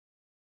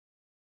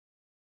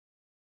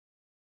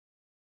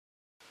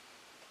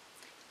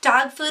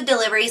Dog food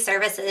delivery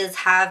services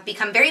have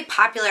become very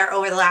popular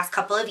over the last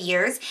couple of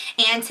years,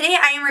 and today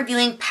I am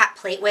reviewing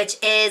PetPlate, which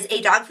is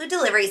a dog food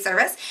delivery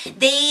service.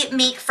 They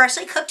make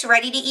freshly cooked,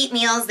 ready-to-eat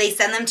meals. They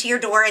send them to your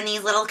door in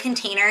these little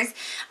containers,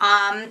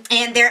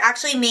 and they're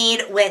actually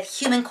made with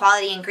human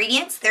quality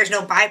ingredients. There's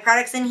no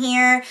byproducts in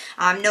here,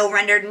 no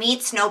rendered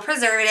meats, no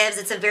preservatives.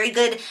 It's a very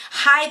good,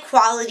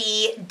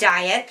 high-quality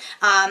diet.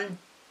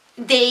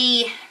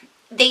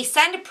 They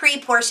send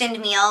pre-portioned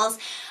meals.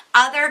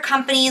 Other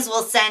companies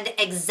will send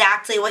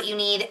exactly what you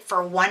need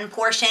for one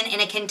portion in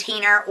a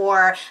container,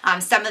 or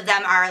some of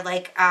them are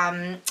like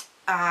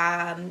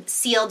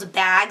sealed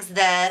bags,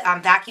 the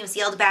vacuum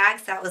sealed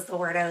bags. That was the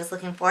word I was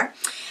looking for.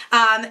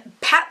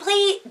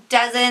 PetPlate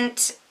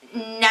doesn't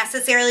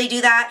necessarily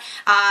do that.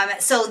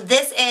 So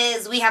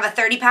we have a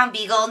 30-pound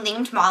beagle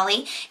named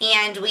Molly,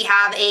 and we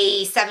have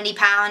a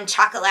 70-pound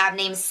chocolate lab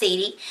named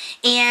Sadie,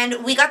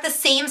 and we got the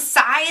same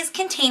size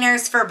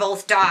containers for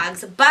both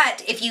dogs.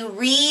 But if you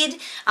read,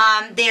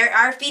 there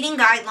are feeding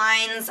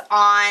guidelines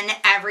on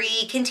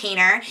every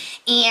container,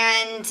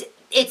 and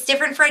it's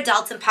different for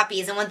adults and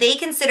puppies. And what they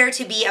consider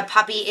to be a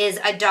puppy is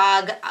a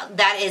dog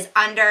that is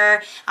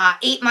under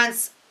 8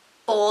 months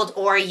old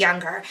or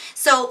younger.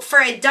 So for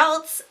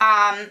adults,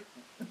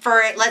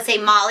 for let's say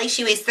Molly,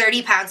 she weighs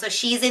 30 pounds, so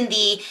she's in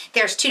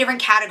there's two different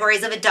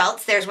categories of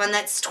adults. There's one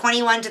that's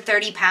 21 to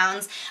 30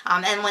 pounds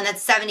and one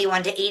that's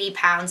 71 to 80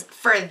 pounds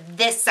for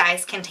this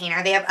size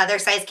container. They have other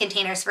size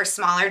containers for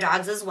smaller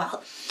dogs as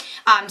well.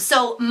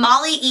 So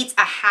Molly eats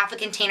a half a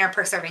container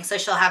per serving. So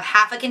she'll have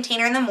half a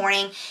container in the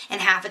morning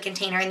and half a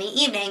container in the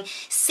evening.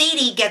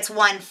 Sadie gets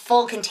one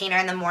full container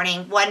in the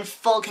morning, one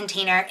full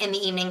container in the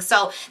evening.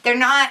 So they're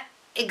not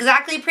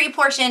exactly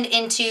pre-portioned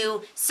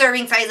into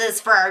serving sizes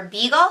for our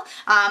beagle.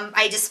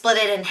 I just split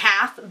it in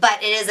half,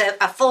 but it is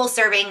a full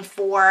serving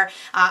for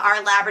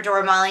our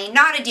Labrador Molly.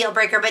 Not a deal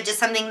breaker, but just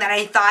something that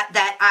I thought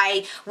that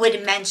I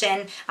would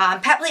mention.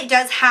 PetPlate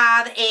does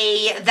have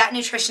a vet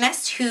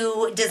nutritionist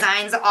who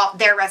designs all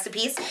their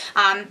recipes.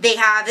 They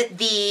have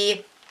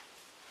I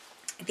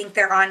think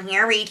they're on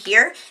here, right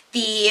here,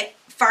 the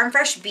farm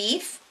fresh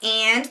beef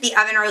and the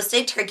oven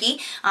roasted turkey.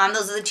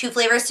 Those are the two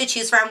flavors to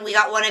choose from. We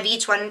got one of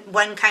each,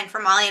 one kind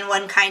for Molly and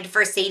one kind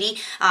for Sadie,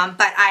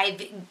 but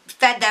I've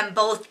fed them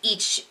both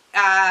each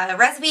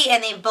recipe,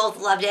 and they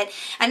both loved it.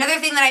 Another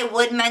thing that I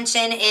would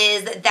mention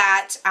is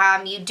that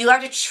you do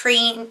have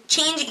to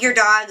change your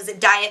dog's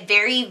diet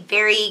very,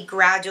 very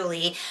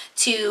gradually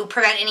to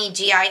prevent any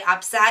GI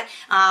upset.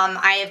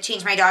 I have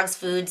changed my dog's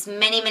foods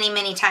many, many,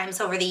 many times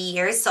over the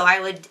years, so I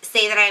would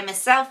say that I am a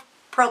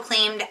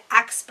self-proclaimed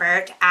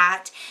expert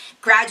at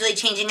gradually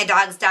changing a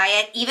dog's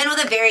diet, even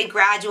with a very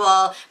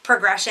gradual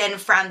progression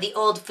from the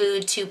old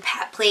food to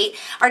PetPlate.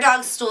 Our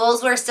dog's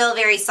stools were still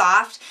very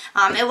soft.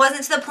 It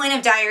wasn't to the point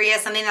of diarrhea,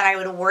 something that I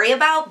would worry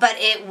about, but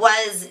it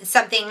was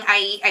something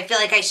I feel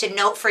like I should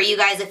note for you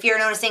guys. If you're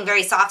noticing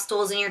very soft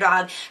stools in your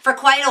dog for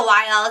quite a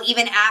while,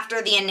 even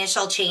after the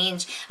initial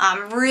change,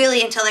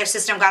 really until their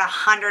system got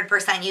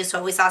 100% used to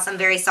it, we saw some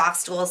very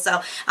soft stools.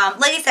 So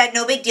like I said,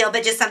 no big deal,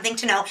 but just something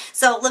to know.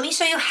 So let me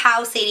show you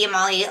how Sadie and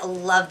Molly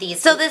love these.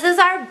 So this is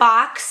our box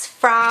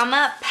from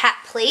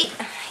PetPlate.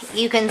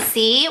 You can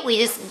see we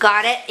just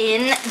got it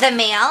in the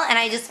mail, and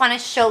I just want to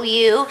show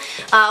you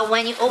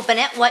when you open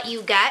it what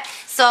you get.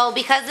 So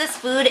because this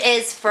food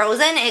is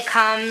frozen, it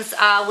comes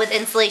with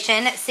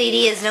insulation.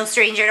 Sadie is no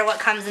stranger to what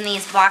comes in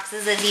these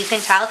boxes, as you can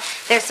tell.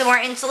 There's some more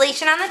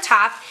insulation on the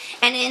top,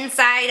 and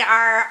inside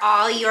are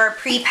all your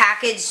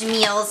pre-packaged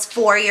meals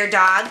for your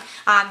dog.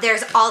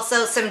 There's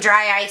also some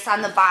dry ice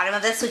on the bottom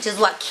of this, which is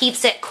what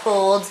keeps it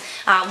cold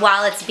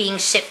while it's being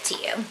shipped to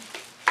you.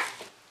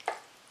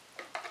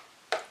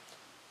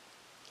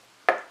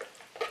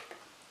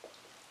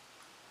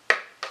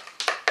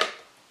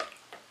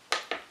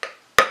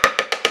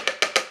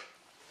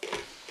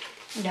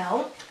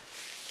 No.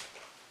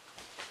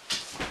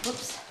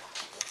 Whoops.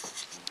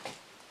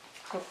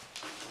 Oh.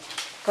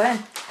 Go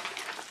ahead.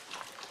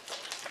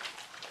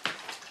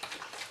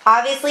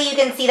 Obviously, you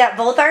can see that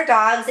both our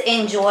dogs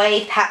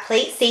enjoy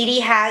PetPlate. Sadie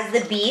has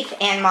the beef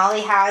and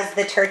Molly has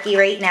the turkey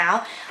right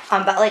now.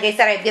 But like I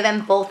said, I've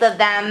given both of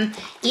them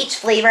each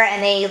flavor,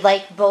 and they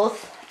like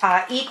both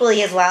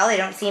equally as well. They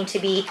don't seem to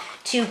be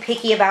too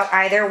picky about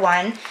either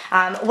one.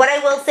 What I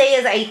will say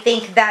is I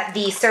think that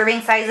the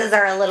serving sizes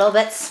are a little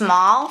bit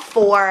small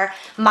for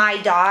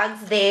my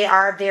dogs. They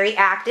are very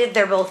active.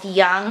 They're both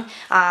young.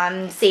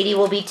 Sadie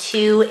will be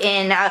 2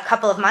 in a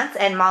couple of months,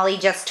 and Molly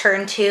just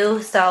turned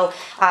 2. So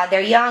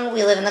they're young.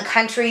 We live in the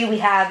country. We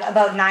have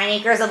about 9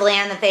 acres of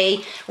land that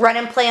they run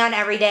and play on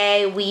every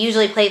day. We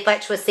usually play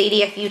fetch with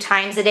Sadie a few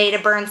times a day to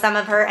burn some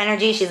of her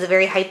energy. She's a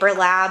very hyper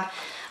lab.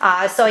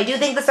 So I do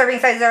think the serving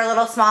sizes are a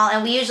little small,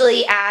 and we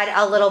usually add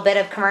a little bit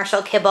of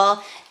commercial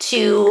kibble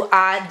to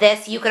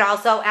this. You could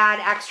also add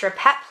extra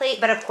PetPlate,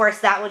 but of course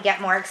that would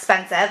get more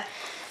expensive.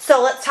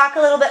 So let's talk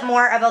a little bit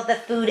more about the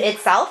food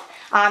itself.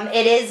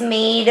 It is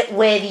made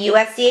with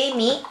USDA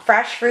meat,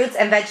 fresh fruits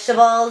and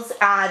vegetables.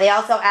 They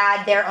also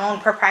add their own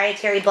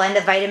proprietary blend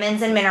of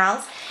vitamins and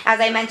minerals. As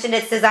I mentioned,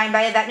 it's designed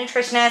by a vet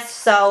nutritionist,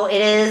 so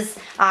it is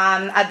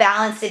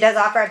it does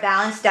offer a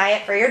balanced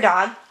diet for your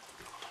dog.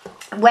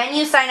 When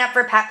you sign up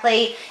for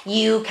PetPlate,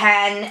 you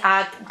can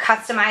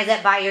customize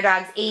it by your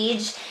dog's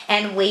age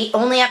and weight,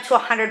 only up to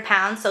 100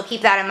 pounds. So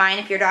keep that in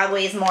mind. If your dog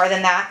weighs more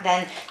than that,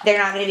 then they're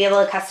not going to be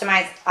able to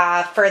customize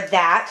for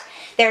that.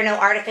 There are no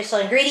artificial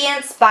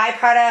ingredients,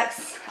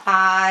 byproducts,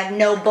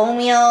 no bone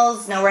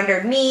meals, no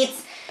rendered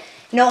meats,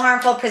 no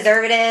harmful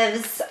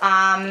preservatives.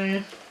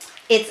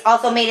 It's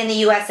also made in the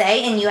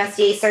USA and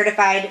USDA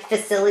certified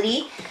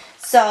facility.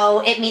 So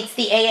it meets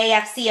the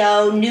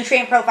AAFCO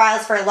nutrient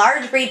profiles for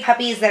large breed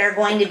puppies that are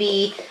going to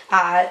be,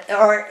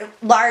 or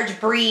large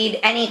breed,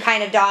 any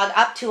kind of dog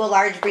up to a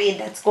large breed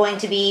that's going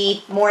to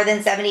be more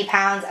than 70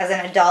 pounds as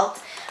an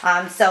adult.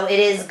 So it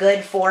is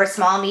good for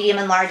small, medium,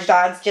 and large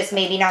dogs, just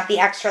maybe not the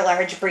extra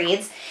large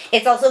breeds.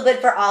 It's also good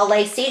for all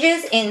life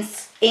stages,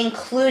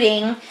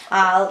 including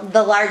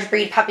the large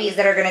breed puppies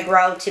that are going to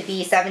grow to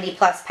be 70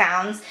 plus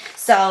pounds.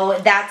 So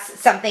that's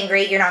something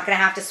great. You're not going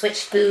to have to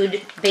switch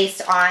food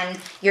based on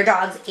your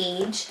dog's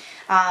age.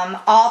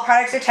 All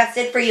products are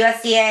tested for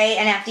USDA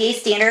and FDA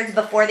standards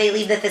before they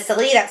leave the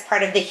facility. That's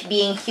part of the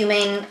being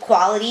humane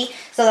quality.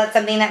 So that's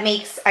something that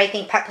makes, I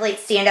think, PetPlate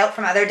stand out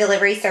from other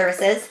delivery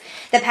services.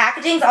 The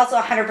packaging is also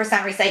 100%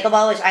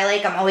 recyclable, which I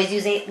like. I'm always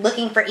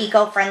looking for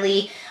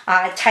eco-friendly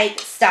type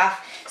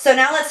stuff. So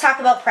now let's talk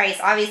about price.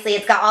 Obviously,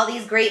 it's got all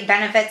these great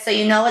benefits, so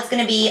you know it's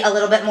going to be a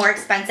little bit more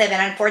expensive,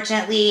 and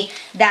unfortunately,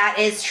 that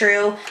is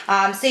true.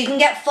 So you can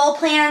get full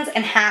plans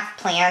and half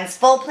plans.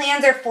 Full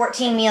plans are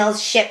 14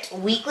 meals shipped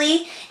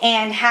weekly,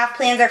 and half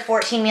plans are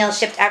 14 meals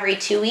shipped every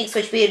 2 weeks,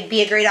 which would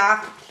be a great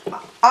offer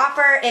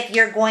if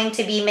you're going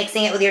to be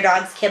mixing it with your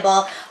dog's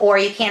kibble or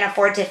you can't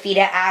afford to feed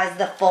it as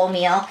the full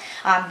meal.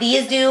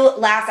 These do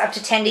last up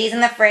to 10 days in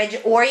the fridge,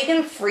 or you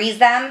can freeze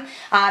them,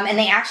 and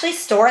they actually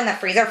store in the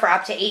freezer for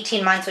up to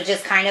 18 months, which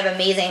is kind of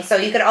amazing. So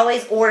you could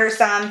always order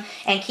some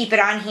and keep it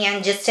on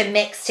hand just to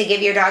mix, to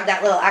give your dog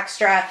that little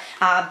extra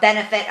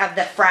benefit of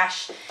the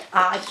fresh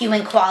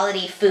human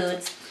quality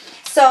foods.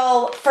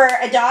 So for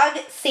a dog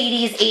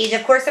Sadie's age,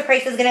 of course the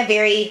price is going to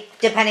vary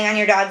depending on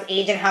your dog's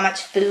age and how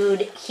much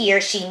food he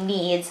or she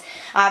needs.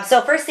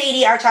 So for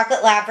Sadie, our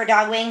chocolate lab, for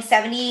dog weighing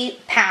 70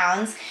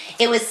 pounds,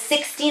 it was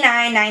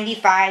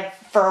 $69.95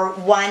 for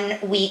 1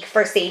 week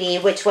for Sadie,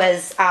 which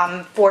was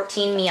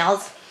 14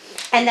 meals.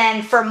 And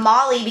then for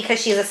Molly, because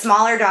she's a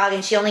smaller dog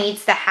and she only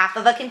eats the half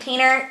of a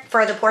container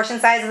for the portion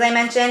size, as I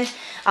mentioned,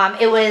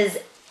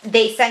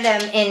 they send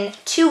them in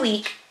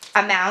 2-week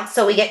amounts,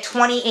 so we get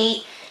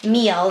 28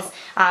 meals,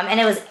 and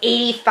it was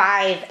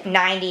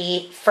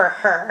 $85.90 for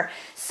her.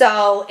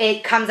 So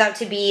it comes out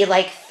to be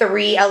like a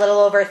little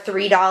over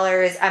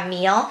 $3 a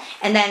meal,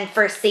 and then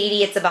for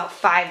Sadie it's about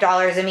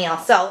 $5 a meal.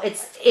 So it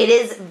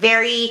is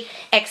very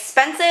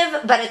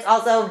expensive, but it's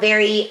also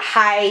very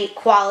high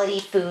quality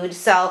food.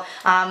 So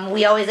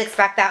we always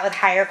expect that with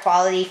higher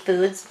quality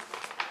foods.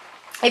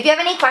 If you have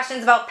any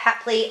questions about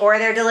PetPlate or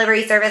their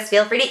delivery service,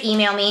 feel free to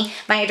email me.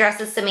 My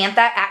address is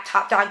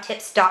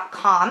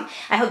Samantha@topdogtips.com.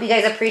 I hope you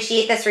guys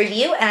appreciate this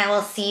review, and I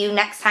will see you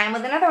next time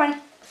with another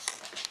one.